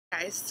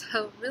Guys,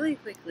 so really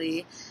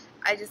quickly,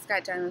 I just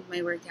got done with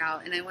my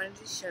workout and I wanted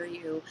to show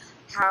you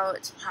how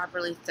to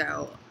properly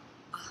throw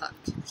a hook,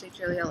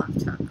 particularly a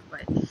left hook.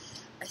 But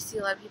I see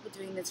a lot of people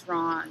doing this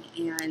wrong,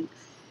 and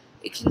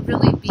it can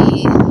really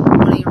be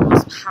one of your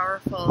most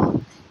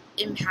powerful,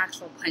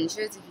 impactful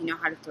punches if you know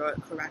how to throw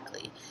it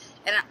correctly.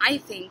 And I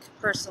think,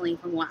 personally,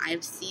 from what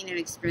I've seen and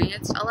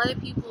experienced, a lot of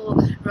people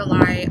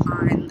rely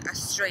on a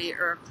straight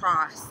or a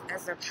cross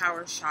as their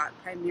power shot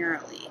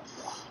primarily.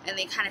 And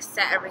they kind of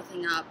set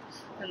everything up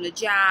from the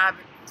jab,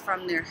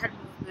 from their head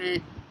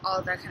movement, all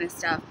of that kind of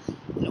stuff,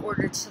 in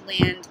order to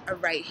land a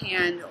right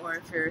hand, or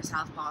if you're a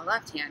southpaw,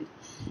 left hand.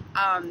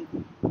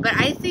 But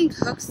I think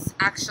hooks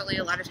actually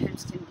a lot of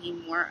times can be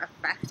more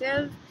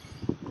effective,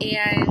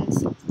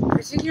 and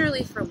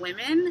particularly for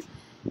women,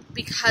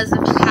 because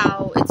of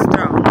how it's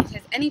thrown.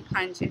 Because any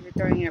punch, if you're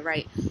throwing it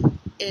right,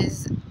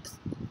 is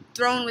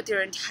thrown with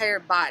your entire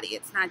body.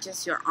 It's not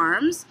just your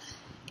arms.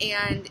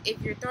 And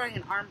if you're throwing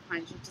an arm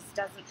punch, it just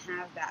doesn't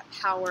have that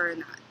power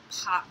and that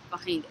pop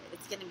behind it.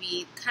 It's going to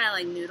be kind of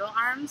like noodle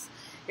arms.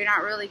 You're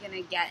not really going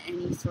to get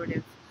any sort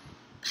of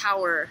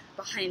power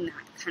behind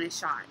that kind of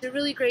shot. It's a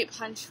really great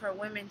punch for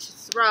women to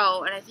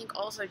throw, and I think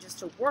also just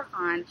to work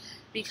on,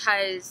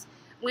 because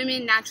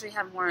women naturally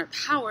have more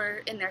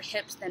power in their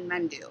hips than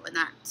men do, and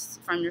that's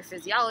from your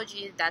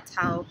physiology. That's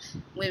how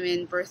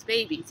women birth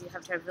babies. You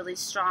have to have really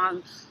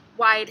strong,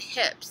 wide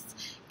hips,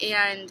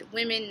 and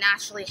women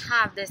naturally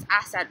have this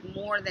asset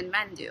more than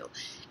men do.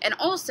 And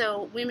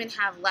also, women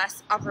have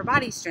less upper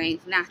body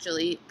strength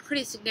naturally,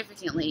 pretty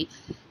significantly,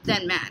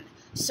 than men.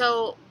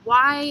 So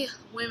why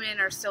women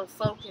are so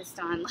focused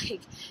on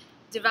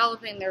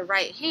developing their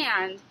right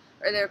hand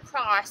or their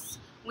cross,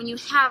 when you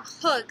have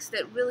hooks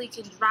that really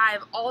can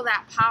drive all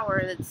that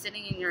power that's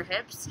sitting in your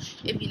hips,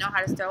 if you know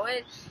how to throw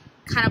it,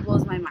 kind of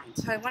blows my mind.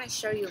 So I want to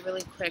show you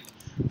really quick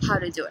how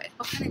to do it.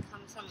 It kind of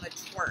comes from the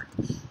twerk.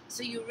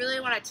 So you really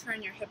want to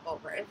turn your hip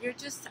over. If you're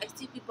just, I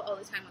see people all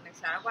the time when they're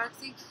shadow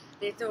boxing,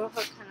 they throw a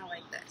hook kind of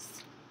like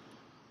this.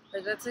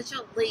 Like, that's such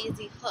a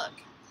lazy hook.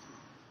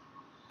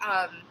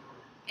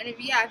 And if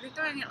you're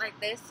throwing it like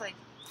this,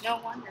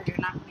 no wonder you're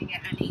not going to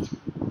get any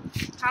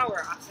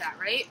power off that,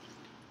 right?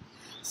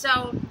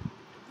 So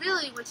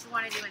really what you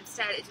want to do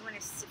instead is you want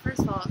to, first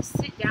of all,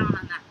 sit down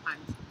on that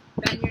punch,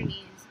 bend your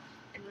knees,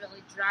 and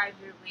really drive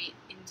your weight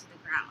into the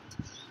ground.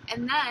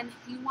 And then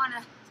you want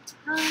to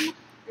turn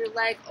your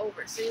leg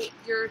over. So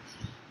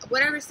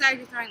whatever side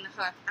you're throwing the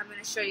hook, I'm going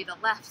to show you the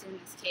left in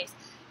this case.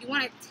 You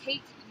want to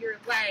take your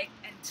leg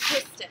and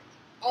twist it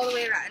all the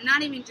way around. And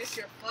not even just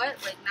your foot,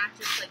 not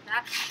just like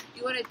that.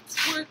 You want to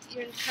twerk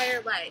your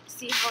entire leg.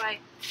 See how I'm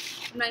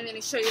not even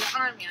going to show you the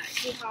arm yet.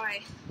 See how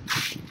I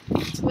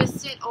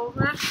twist it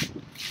over?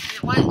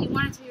 And you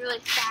want it to be really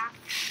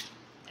fast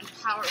and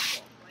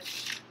powerful.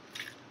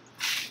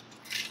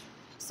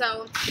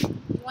 So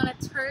you want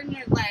to turn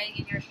your leg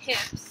and your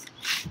hips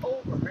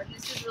over, and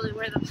this is really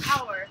where the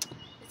power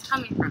is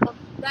coming from.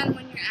 Then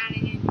when you're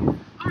adding in your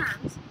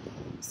arms,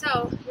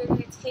 so you're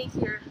going to take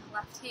your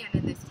left hand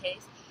in this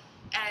case,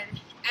 and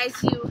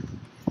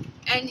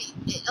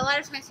a lot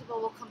of times people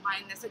will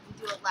combine this, like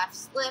you do a left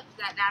slip,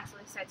 that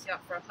naturally sets you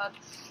up for a hook.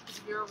 Because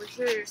if you're over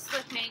here, you're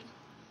slipping,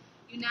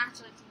 you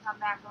naturally can come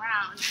back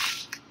around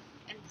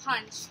and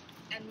punch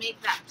and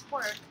make that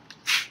twerk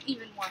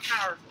even more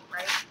powerful,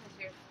 right? Because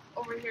you're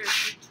over here,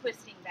 you're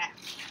twisting back.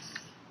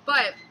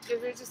 But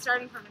if you're just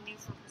starting from a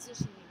neutral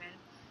position even,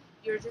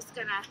 you're just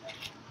going to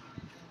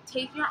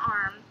take your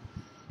arm,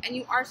 and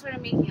you are sort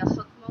of making a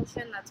hook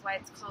motion. That's why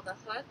it's called a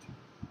hook.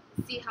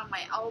 See how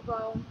my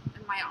elbow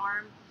and my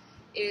arm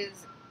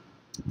is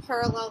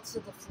parallel to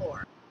the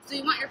floor. So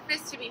you want your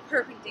fist to be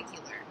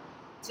perpendicular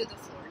to the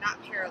floor,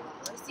 not parallel.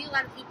 I see a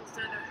lot of people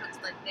throw their hooks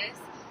like this,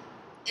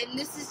 and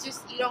this is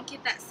just, you don't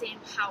get that same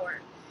power.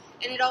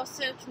 And it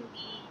also can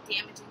be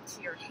damaging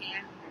to your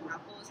hand and your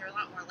knuckles. You're a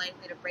lot more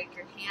likely to break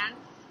your hand.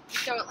 You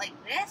throw it like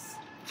this,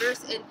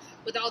 versus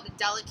with all the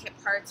delicate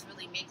parts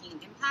really making an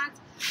impact,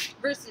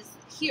 versus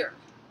here,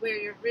 where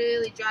you're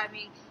really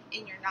driving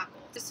in your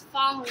knuckle, just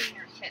following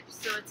your hips.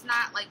 So it's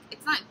not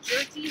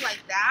jerky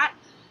like that,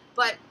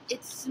 but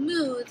it's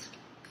smooth,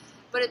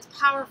 but it's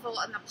powerful,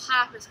 and the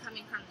pop is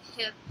coming from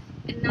the hip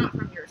and not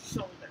from your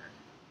shoulder.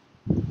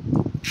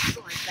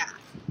 So like that.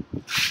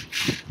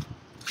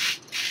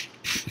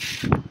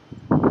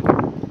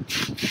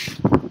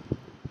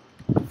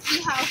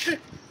 See how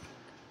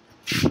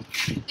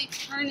they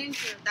turn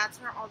into, that's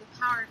where all the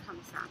power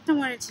comes from. I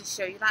wanted to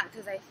show you that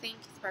because I think,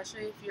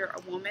 especially if you're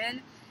a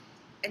woman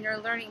and you're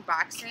learning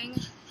boxing,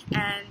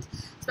 and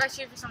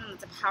especially if you're someone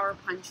that's a power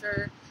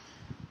puncher,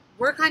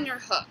 work on your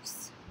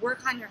hooks.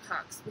 Work on your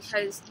hooks,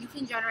 because you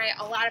can generate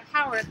a lot of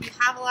power if you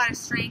have a lot of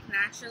strength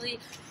naturally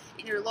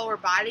in your lower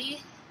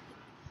body.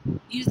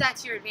 Use that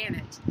to your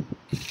advantage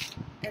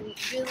and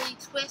really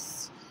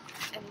twist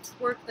and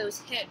twerk those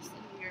hips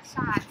into your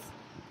shots,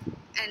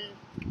 and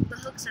the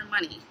hooks are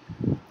money.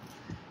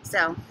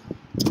 So,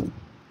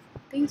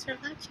 thanks for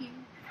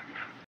watching.